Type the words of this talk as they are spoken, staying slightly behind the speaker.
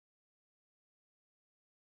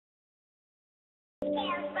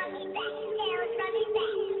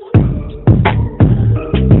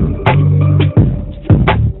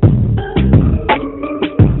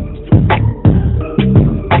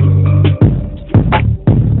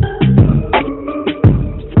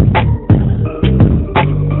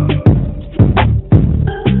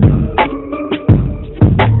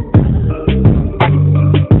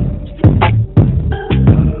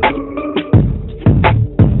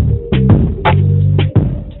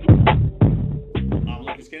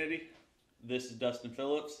This is Dustin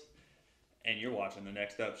Phillips, and you're watching The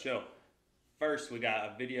Next Up Show. First, we got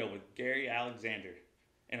a video with Gary Alexander,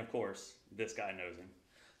 and of course, this guy knows him.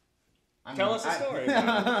 Tell us a story.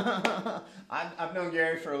 I've known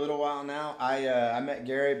Gary for a little while now. I met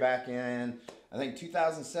Gary back in, I think,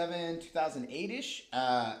 2007, 2008-ish,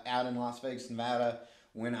 out in Las Vegas, Nevada,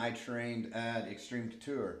 when I trained at Extreme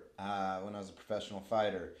Couture, when I was a professional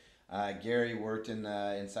fighter. Gary worked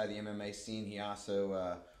inside the MMA scene. He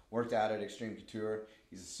also worked out at Extreme Couture.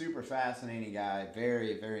 He's a super fascinating guy,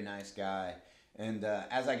 very, very nice guy. And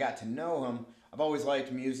as I got to know him, I've always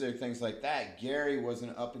liked music, things like that. Gary was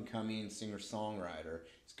an up-and-coming singer-songwriter.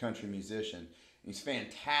 He's a country musician. He's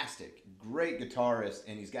fantastic, great guitarist,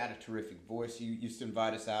 and he's got a terrific voice. He used to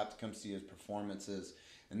invite us out to come see his performances,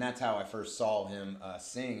 and that's how I first saw him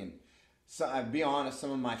sing. And so, I'll be honest,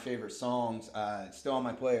 some of my favorite songs, still on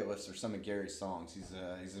my playlist, are some of Gary's songs. He's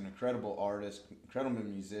an incredible artist, incredible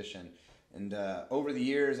musician. And over the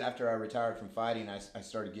years, after I retired from fighting, I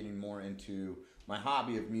started getting more into my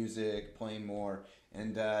hobby of music, playing more.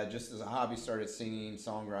 And just as a hobby, started singing,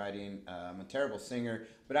 songwriting. I'm a terrible singer,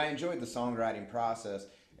 but I enjoyed the songwriting process.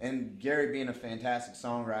 And Gary being a fantastic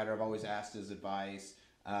songwriter, I've always asked his advice.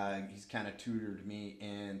 He's kind of tutored me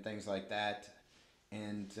and things like that.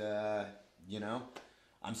 And, you know,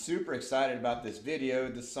 I'm super excited about this video.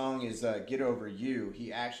 This song is Get Over You.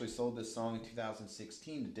 He actually sold this song in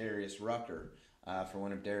 2016 to Darius Rucker for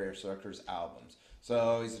one of Darius Rucker's albums.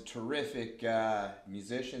 So he's a terrific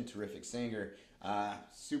musician, terrific singer.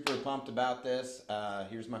 Super pumped about this.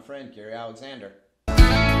 Here's my friend, Gary Alexander.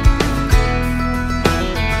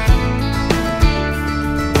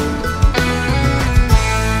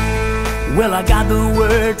 Well, I got the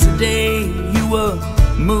word today, you were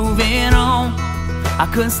moving on. I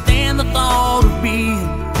couldn't stand the thought of being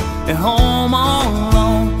at home all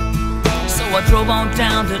alone. So I drove on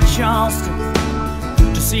down to Charleston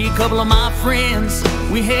to see a couple of my friends.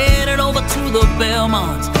 We headed over to the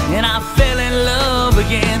Belmont, and I fell in love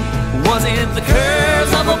again. Was it the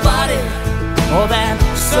curves of a body, or that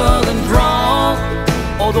southern drawl,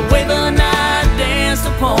 or the way the night danced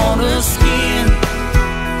upon her skin?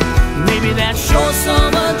 Maybe that short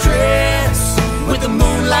summer dress with the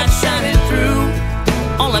moonlight shining through.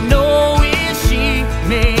 All I know is she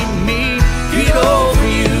made me get over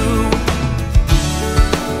you.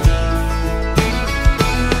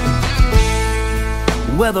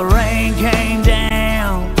 Well, the rain came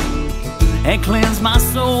down and cleansed my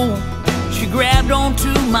soul. She grabbed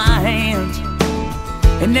onto my hand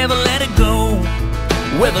and never let it go.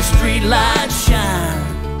 Where the street lights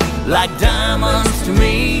shine like diamonds to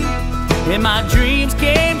me, and my dreams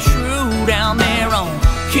came true down there on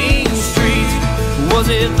King Street. Was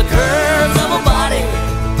it the curves of a body,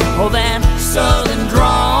 or that southern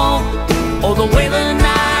drawl, or the way the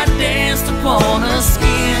night danced upon her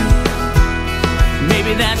skin?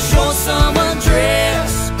 Maybe that short summer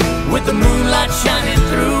dress with the moonlight shining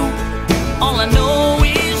through. All I know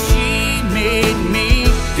is she made me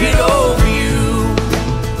get over you.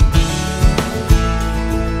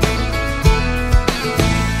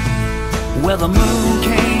 Well, the moon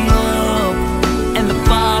came up and the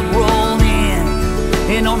fog rolled in,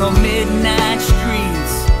 and on the midnight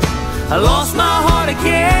streets I lost my heart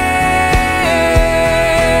again.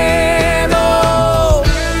 Oh,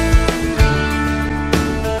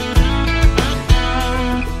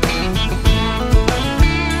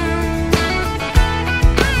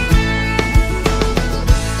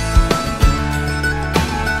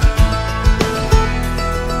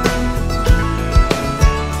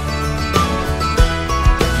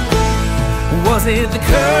 was it the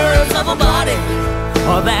curves of a body,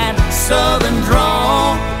 or that southern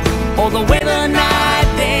drawl, or the way the night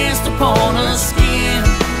danced upon her skin?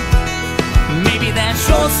 Maybe that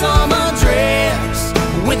short summer dress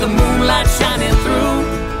with the moonlight shining through.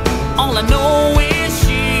 All I know is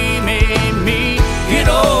she made me get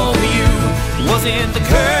over you. Was it the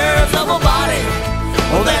curves of a body,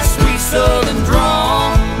 or that sweet southern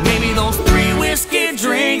drawl? Maybe those 3 whiskey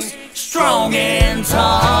drinks, strong and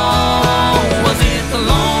tall. Was it the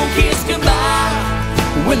long kiss goodbye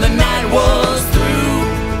when the night was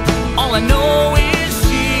through? All I know is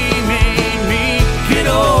she made me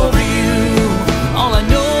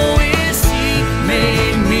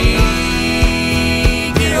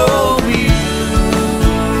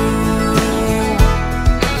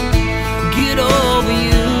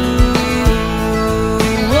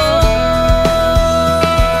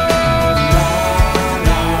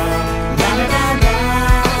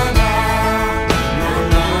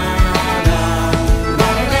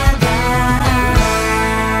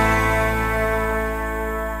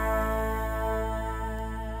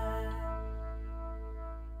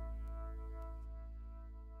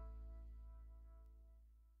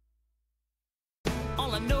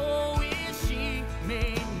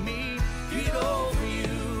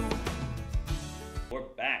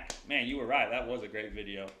man, you were right. That was a great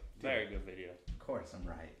video. Very good video. Of course I'm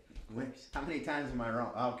right. How many times am I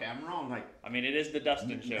wrong? Okay, I'm wrong like... I mean, it is the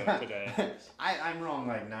Dustin show today. I'm wrong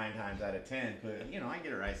like 9 times out of 10, but, you know, I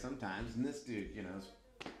get it right sometimes. And this dude, you know, is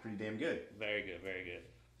pretty damn good. Very good, very good.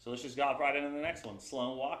 So let's just hop right into the next one,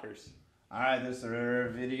 Sloan Walkers. All right, this is our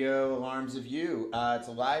video, Alarms of You. It's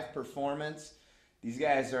a live performance. These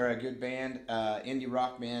guys are a good band, indie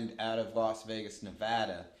rock band out of Las Vegas,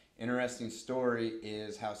 Nevada. Interesting story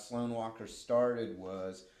is how Sloan Walkers started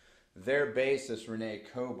was their bassist, Renee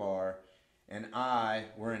Kobar, and I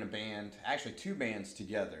were in a band, actually 2 bands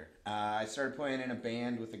together. I started playing in a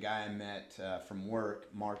band with a guy I met from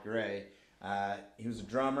work, Mark Gray. He was a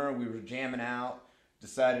drummer. We were jamming out.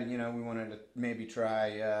 Decided, you know, we wanted to maybe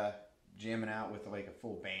try jamming out with like a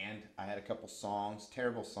full band. I had a couple songs,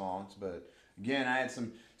 terrible songs, but again, I had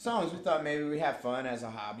some songs. We thought maybe we'd have fun as a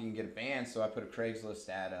hobby and get a band, so I put a Craigslist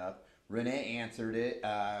ad up. Renee answered it.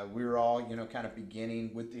 We were all, you know, kind of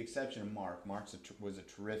beginning, with the exception of Mark. Mark was a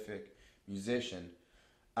terrific musician.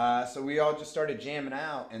 So we all just started jamming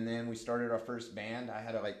out, and then we started our first band. I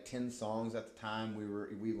had like 10 songs at the time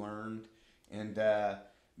we learned, and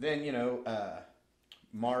then, you know,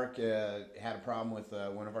 Mark had a problem with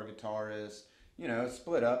one of our guitarists. You know,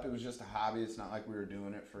 split up. It was just a hobby. It's not like we were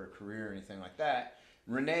doing it for a career or anything like that.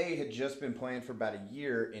 Renee had just been playing for about a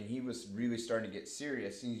year, and he was really starting to get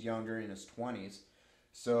serious. He's younger, in his 20s.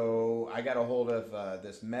 So I got a hold of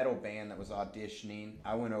this metal band that was auditioning.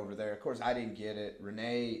 I went over there. Of course, I didn't get it.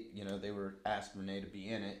 Renee, you know, they were asked Renee to be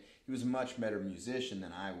in it. He was a much better musician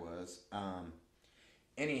than I was.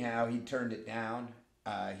 Anyhow, he turned it down.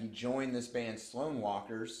 He joined this band, Sloan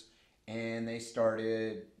Walkers, and they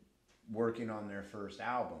started working on their first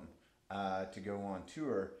album to go on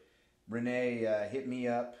tour. Renee hit me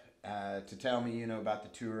up to tell me, you know, about the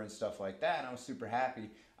tour and stuff like that, and I was super happy.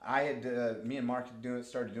 I had, me and Mark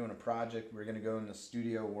started doing a project. We were going to go in the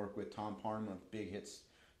studio, work with Tom Parma of Big Hits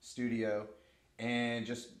Studio, and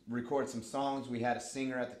just record some songs. We had a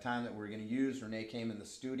singer at the time that we were going to use. Renee came in the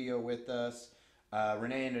studio with us.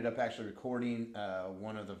 Renee ended up actually recording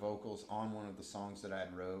one of the vocals on one of the songs that I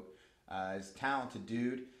had wrote. He's a talented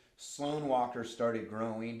dude. Sloan Walkers started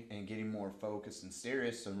growing and getting more focused and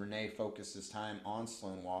serious, so Renee focused his time on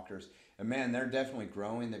Sloan Walkers. And man, they're definitely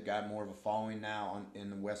growing. They've got more of a following now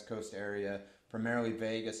in the West Coast area, primarily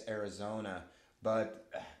Vegas, Arizona. But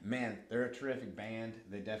man, they're a terrific band.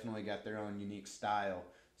 They definitely got their own unique style.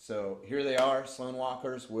 So here they are, Sloan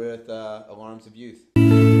Walkers with Alarms of Youth.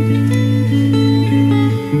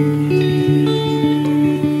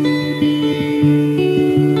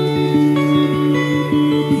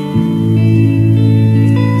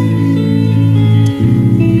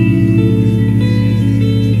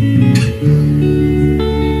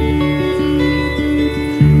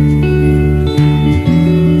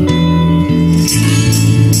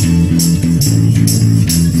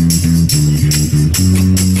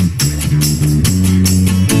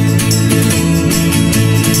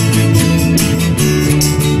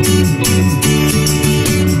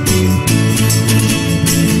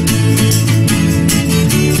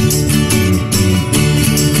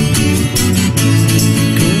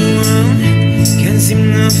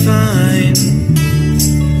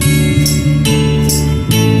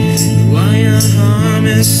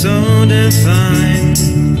 So defined,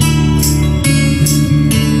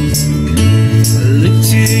 I look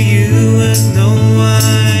to you with no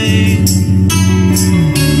why,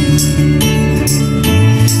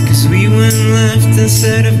 'cause we went left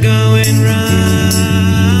instead of going right.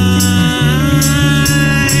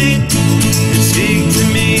 And speak to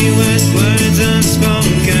me with words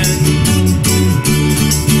unspoken,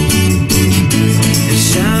 and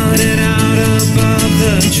shout it out above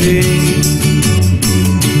the tree.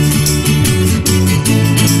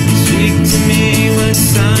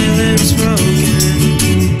 Silence broken,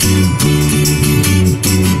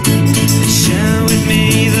 and share with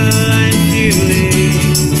me the life you lead.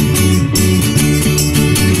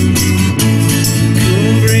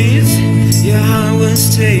 Cool breeze, your heart was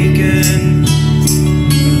taken.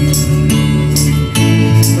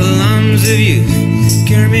 Alarms of youth,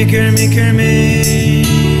 carry me, carry me, carry me.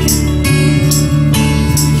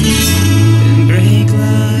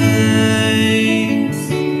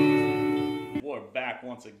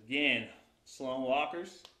 Once again, Sloan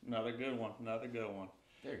Walkers, another good one, another good one.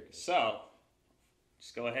 Very good. So,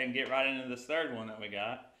 just go ahead and get right into this third one that we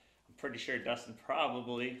got. I'm pretty sure Dustin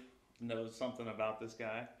probably knows something about this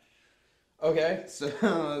guy. Okay, so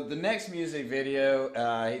the next music video,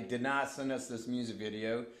 he did not send us this music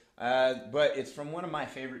video, but it's from one of my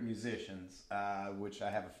favorite musicians, which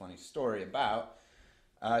I have a funny story about,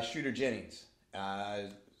 Shooter Jennings.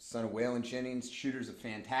 son of Waylon Jennings. Shooter's a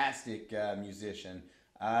fantastic musician.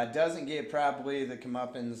 Doesn't get probably the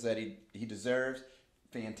comeuppance that he deserves.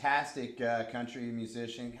 Fantastic country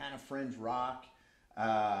musician, kind of fringe rock.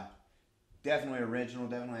 Definitely original,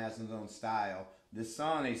 definitely has his own style. This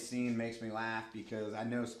song he's seen makes me laugh because I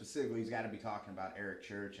know specifically he's got to be talking about Eric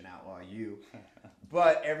Church and Outlaw You.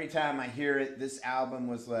 But every time I hear it, this album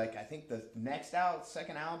was like, I think the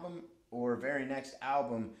second album or very next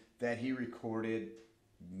album that he recorded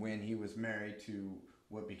when he was married to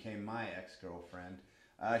what became my ex-girlfriend.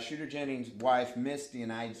 Shooter Jennings' wife, Misty,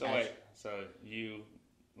 and I... So you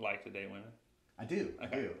like to date women? I do,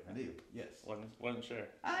 okay. I do, yes. Wasn't sure.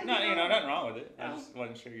 Nothing wrong with it. I just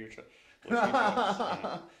wasn't sure your choice.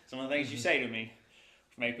 Some of the things you say to me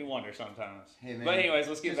make me wonder sometimes. Hey, man, but anyways,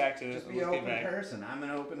 let's get back to this. Just be an open person. I'm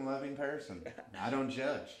an open, loving person. I don't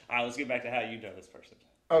judge. All right, let's get back to how you know this person.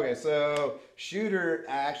 Okay, so Shooter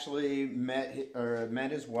actually met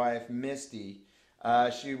his wife, Misty.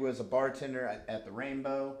 She was a bartender at the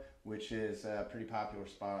Rainbow, which is a pretty popular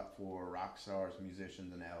spot for rock stars,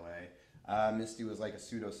 musicians in LA. Misty was like a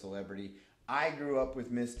pseudo-celebrity. I grew up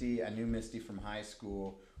with Misty. I knew Misty from high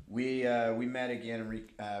school. We met again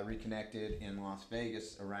and reconnected in Las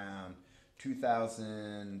Vegas around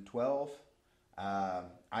 2012.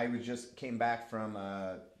 I just came back from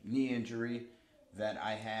a knee injury that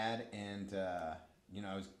I had, and it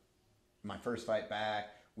was my first fight back.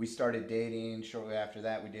 We started dating shortly after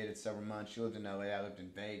that. We dated several months. She lived in LA. I lived in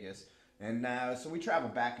Vegas. And so we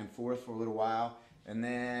traveled back and forth for a little while. And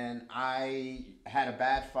then I had a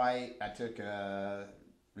bad fight. I took a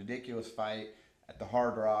ridiculous fight at the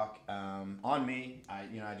Hard Rock on me.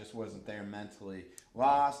 I just wasn't there mentally.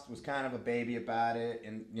 Lost, was kind of a baby about it,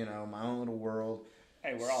 and my own little world.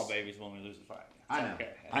 Hey, we're all babies when we lose a fight.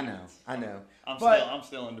 I know. I'm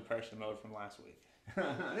still in depression mode from last week.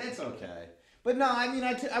 It's okay. But no,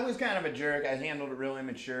 I was kind of a jerk. I handled it real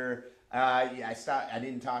immature. I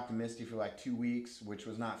didn't talk to Misty for like 2 weeks, which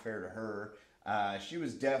was not fair to her. She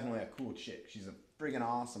was definitely a cool chick. She's a friggin'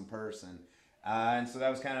 awesome person. And so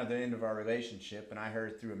that was kind of the end of our relationship. And I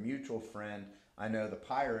heard through a mutual friend, I know the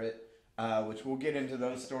Pirate, which we'll get into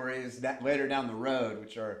those stories later down the road,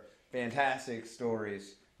 which are fantastic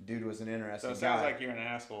stories. Dude was an interesting guy. So it sounds like you're an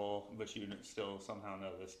asshole, but you still somehow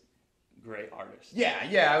know this great artist.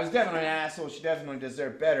 Yeah, I was definitely an asshole. She definitely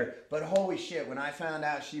deserved better. But holy shit, when I found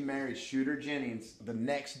out she married Shooter Jennings, the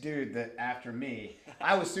next dude that after me,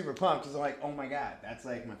 I was super pumped because I'm like, oh my God, that's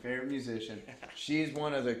like my favorite musician. She's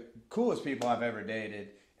one of the coolest people I've ever dated.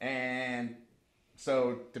 And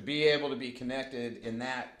so to be able to be connected in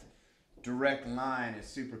that direct line is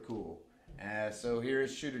super cool. So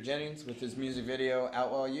here's Shooter Jennings with his music video,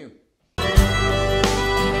 Outlaw You.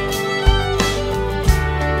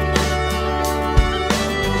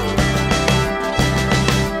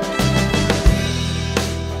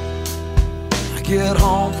 Get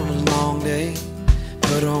home from a long day,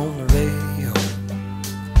 put on the radio,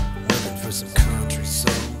 looking for some country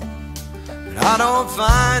soul, but I don't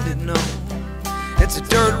find it, no. It's a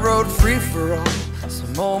dirt road free for all,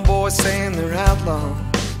 some old boys saying they're outlaws.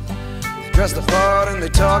 They dress the part and they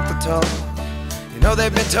talk the talk,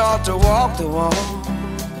 they've been taught to walk the walk.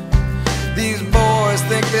 These boys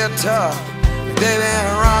think they're tough, they've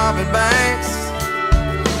been robbing banks,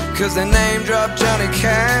 'cause they name drop Johnny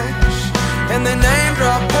Cash and they name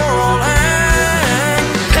drop poor old Hank.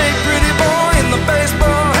 Hey, pretty boy in the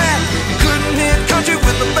baseball hat, couldn't hit country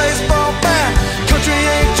with a baseball bat.